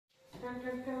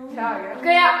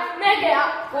गया मैं गया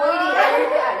कोई नहीं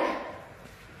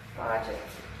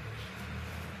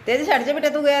तेजी छड़ जा बेटा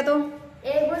तू गया तो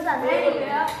एक बार ज्यादा हो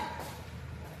गया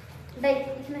देख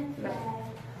इसमें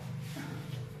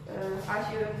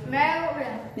मैं हो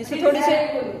गया जिससे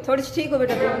थोड़ी सी ठीक हो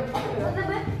बेटा तू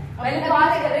पहले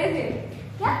बात कर रहे थे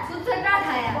क्या सुन सकता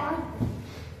था यार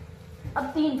अब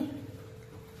 3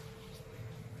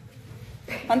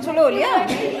 अंशुल हो लिया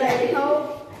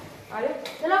अरे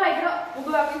चलो भाई करो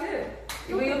पुगो बाकी से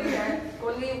ये भी है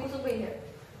कोली को सब ही है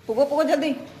पुगो पुगो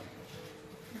जल्दी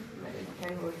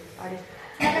अरे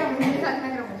मैं करूं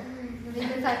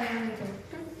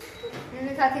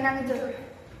मेरे साथ ही ना चलो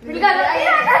निकाल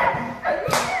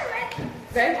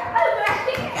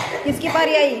किसकी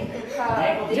पारी आई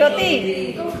ज्योति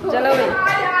चलो भाई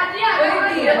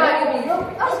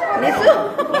निशु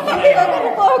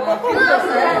कोको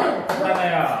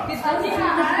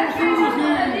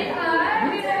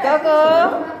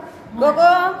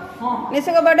कोको निशु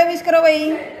का बर्थडे विश करो भाई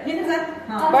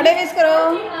बर्थडे विश करो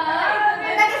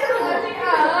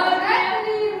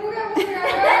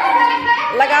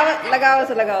लगाओ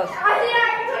से लगाओ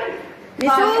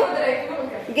निशु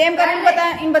गेम का रूल बता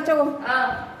इन बच्चों को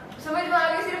समझ में आ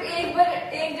गई सिर्फ एक बार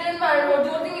एक जन मारो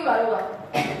जोर नहीं मारूंगा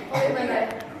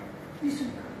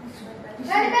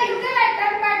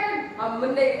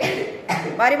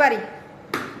बारी बारी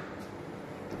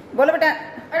बोलो बेटा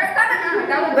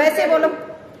वैसे बोलो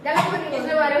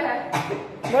किसने मारा है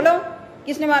बोलो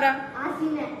किसने मारा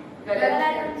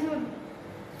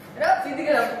सीधी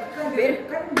करो फिर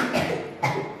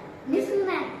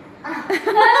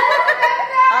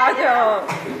आ जाओ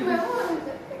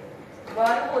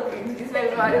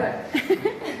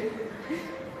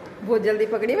बहुत जल्दी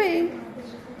पकड़ी भाई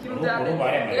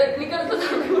निकल तो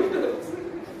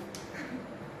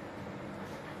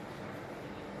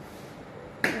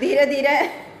धीरे धीरे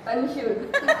अनश्योर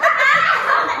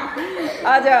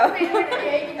आ जाओ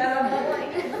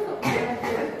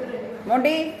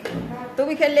मोंटी तू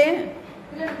भी खेल ले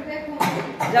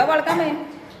जाओ बड़का में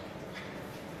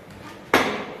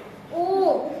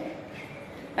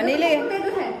अनिल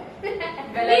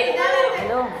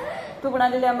हेलो तू बना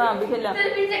ले लिया मैं भी खेला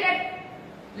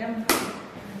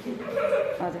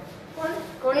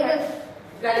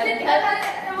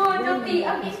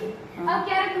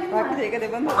बाकी देखा दे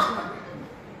बंद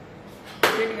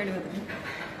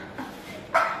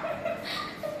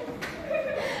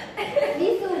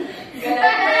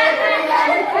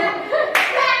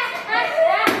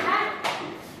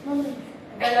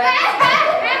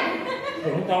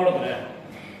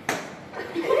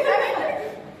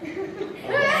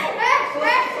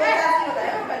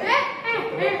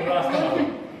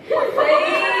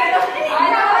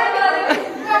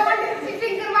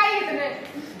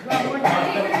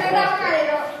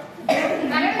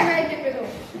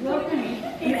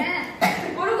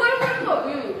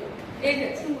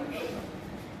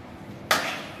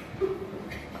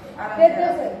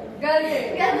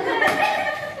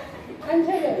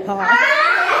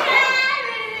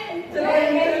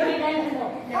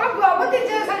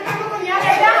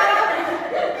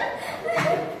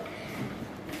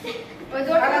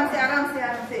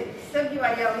आराम से सबकी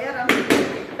बारी आओगी आराम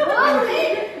से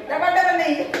डबल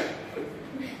नहीं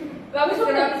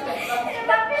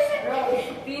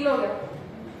तीन हो गया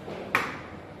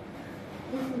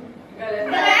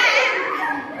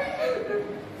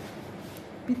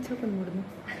पीछे को मोड़ दो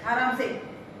आराम से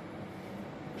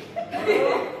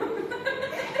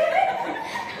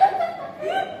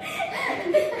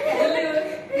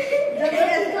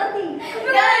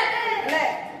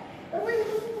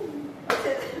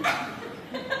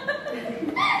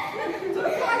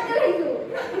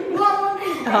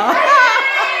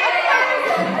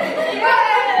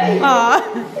हाँ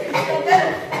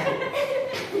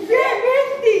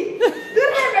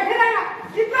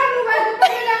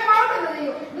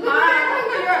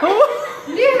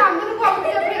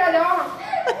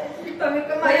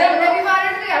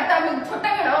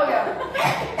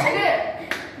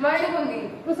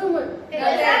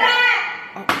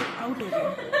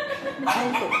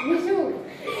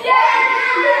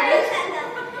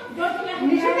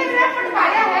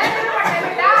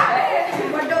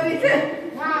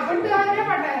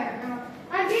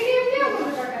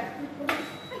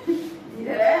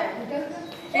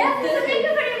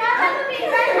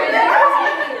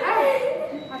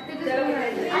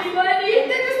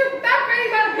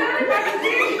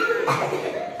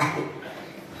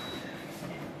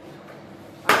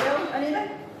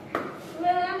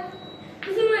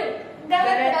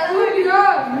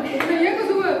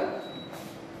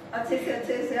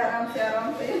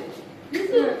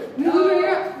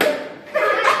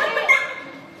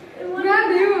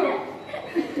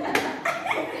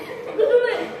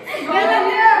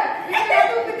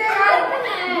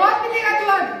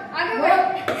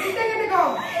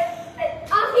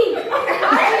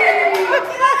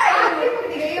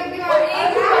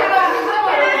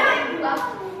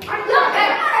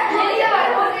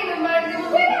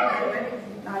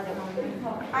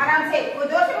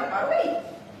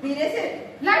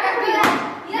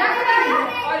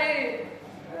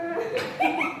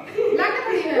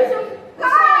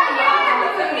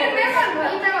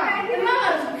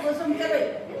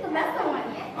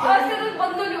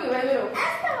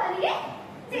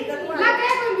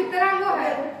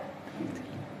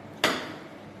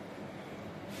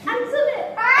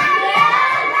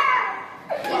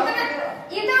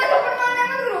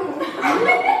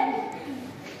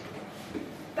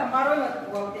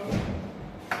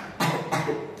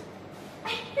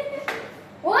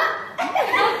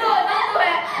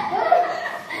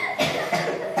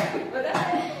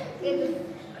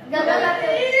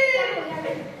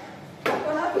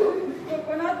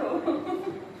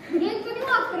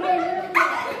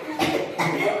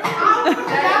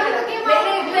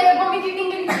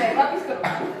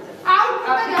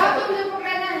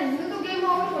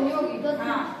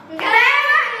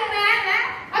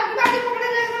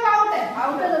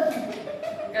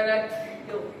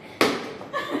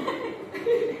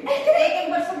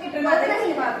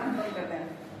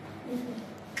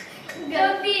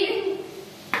ज्योति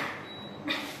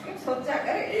सोचा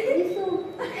करे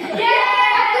ये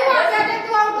तू आ जा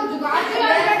तू आउट हो चुका आज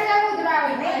बैठ जा उधर आ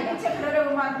नहीं पीछे खड़े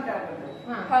रहो मान की डाल दो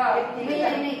हां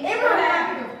नहीं ए बोला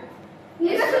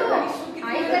ये तो शुरू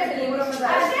आई कर पूरा मजा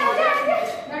आ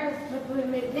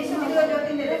निशु को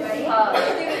ज्योति दे दे भाई हां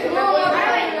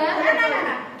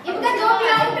ना इनका जो भी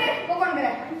आउट है वो कौन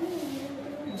करे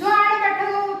जो आगे बैठा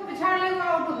वो पिछाड़ लेगा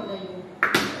आउट हो जाएगा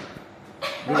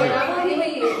मेरा वो नहीं है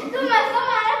तुम ऐसा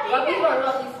मारा ठीक वापस है मारो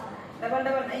वापस डबल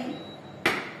डबल नहीं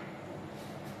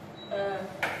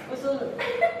उसल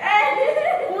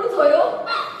कौन सोयो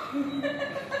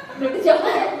लट जा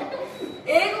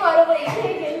एक मारो भाई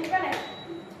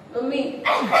मम्मी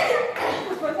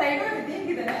उसको साइड में तीन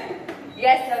किधर है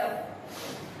यस चलो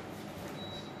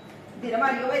धीरे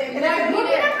मारियो भाई मेरा ढूंढ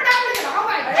ना पड़ा मुझे लगाओ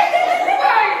भाई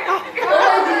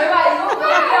धीरे भाई वो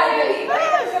क्या गई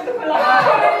सब तो खुला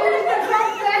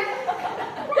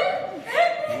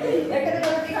एक तो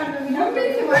गलती कर दूंगी ना मम्मी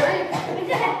से मारा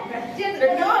लड़कियों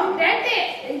रहते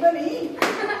एक बार नहीं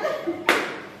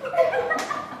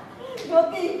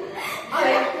ज्योति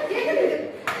अरे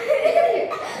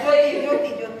ज्योति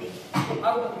ज्योति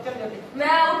आओ चल ज्योति मैं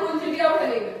आउट हो चुकी हूं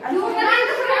खेलेंगे क्यों ना ये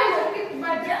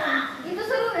तो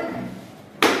शुरू है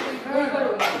नहीं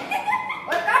करूंगा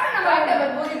और काट ना काटे मत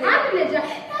बोली दे हाथ ले जा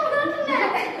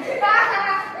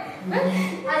बस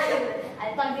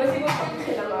ये कुछ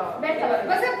खेलूंगा बैठो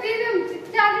बस अब 3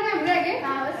 4 दिन हम रह गए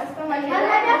हां बस इसका वाली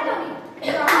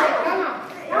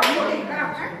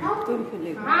तुम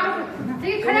खेलेगा हां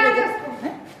ठीक खड़ा है उसको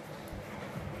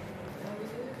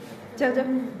चल चल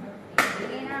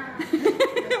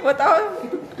बताओ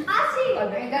आशी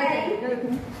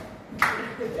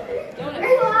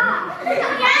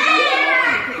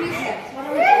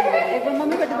एक बार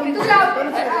मम्मी को तू लाओ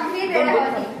ये दे रहा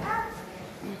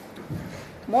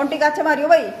मोंटी का अच्छा मारियो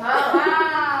भाई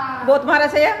हां बहुत मारा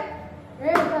से या ए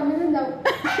मैं जाऊं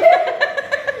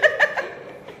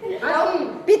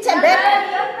पीछे बैक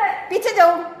पीछे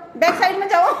जाओ बैक साइड में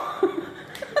जाओ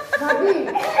भाभी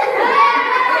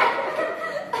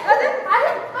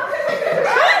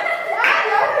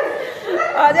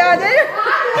आजा आजा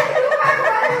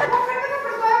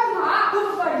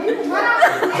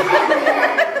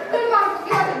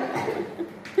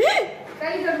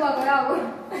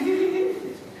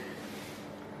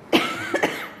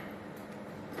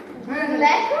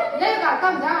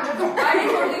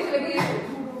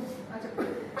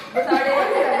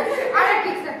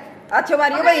अच्छे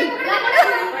मारियो भाई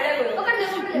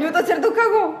न्यू तो सिर दुखा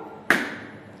को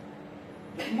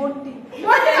मोंटी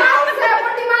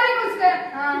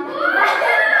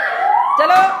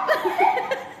चलो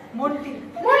मोंटी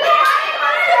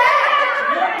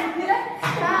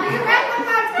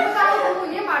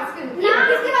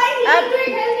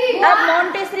अब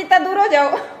मोंटी श्रीता दूर हो जाओ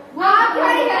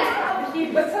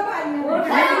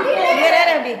ये रह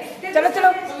रहे अभी चलो चलो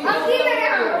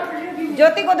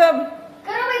ज्योति को दो अब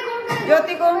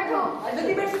ज्योति को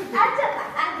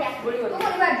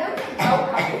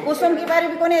कुसुम की बारी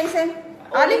भी कौन है ऐसे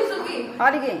आली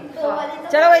आली गई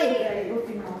चलो भाई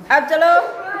अब चलो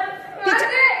पीछे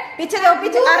पीछे जाओ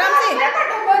पीछे आराम से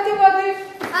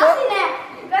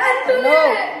नो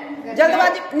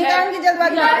जल्दबाजी निकालने की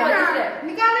जल्दबाजी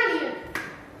निकालना नहीं है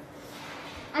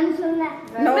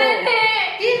नो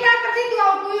 3 बार करती तू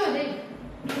आउट हुई हो जाएगी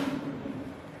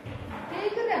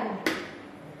ठीक है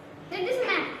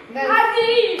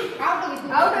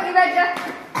आउट हो गई बैठ जा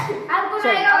आपको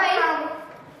आएगा भाई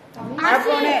अब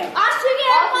कौन है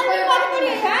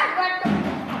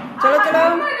चलो चलो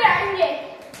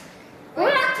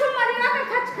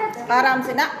आराम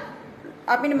से ना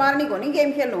आप इन मारनी को नहीं गेम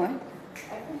खेल लो है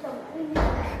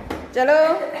चलो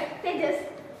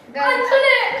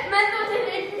मैं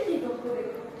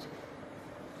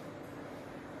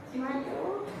तो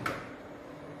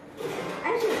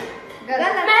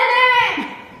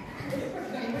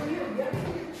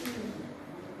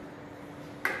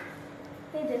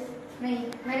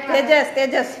तेजस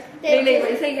तेजस नहीं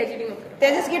सही है चीटिंग मत करो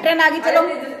तेजस की ट्रेन आ गई चलो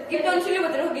ये तो अंशुली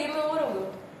बता रहा हूं गेम में और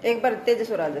होगा एक बार तेजस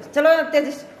और राजस चलो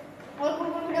तेजस और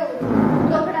कुरकुर खड़े हो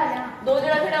दो खड़ा जाना 2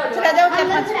 जना खड़ा हो चला जाओ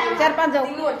चार पांच जाओ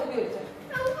 3 और तो भी हो जाए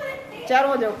 4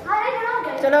 हो जाओ अरे खड़ा हो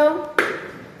गए चलो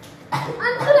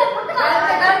अंशु ले फुट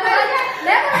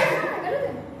ले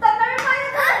तब मैं मारे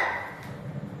था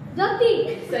ज्योति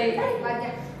सही बस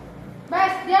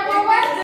बस ये बस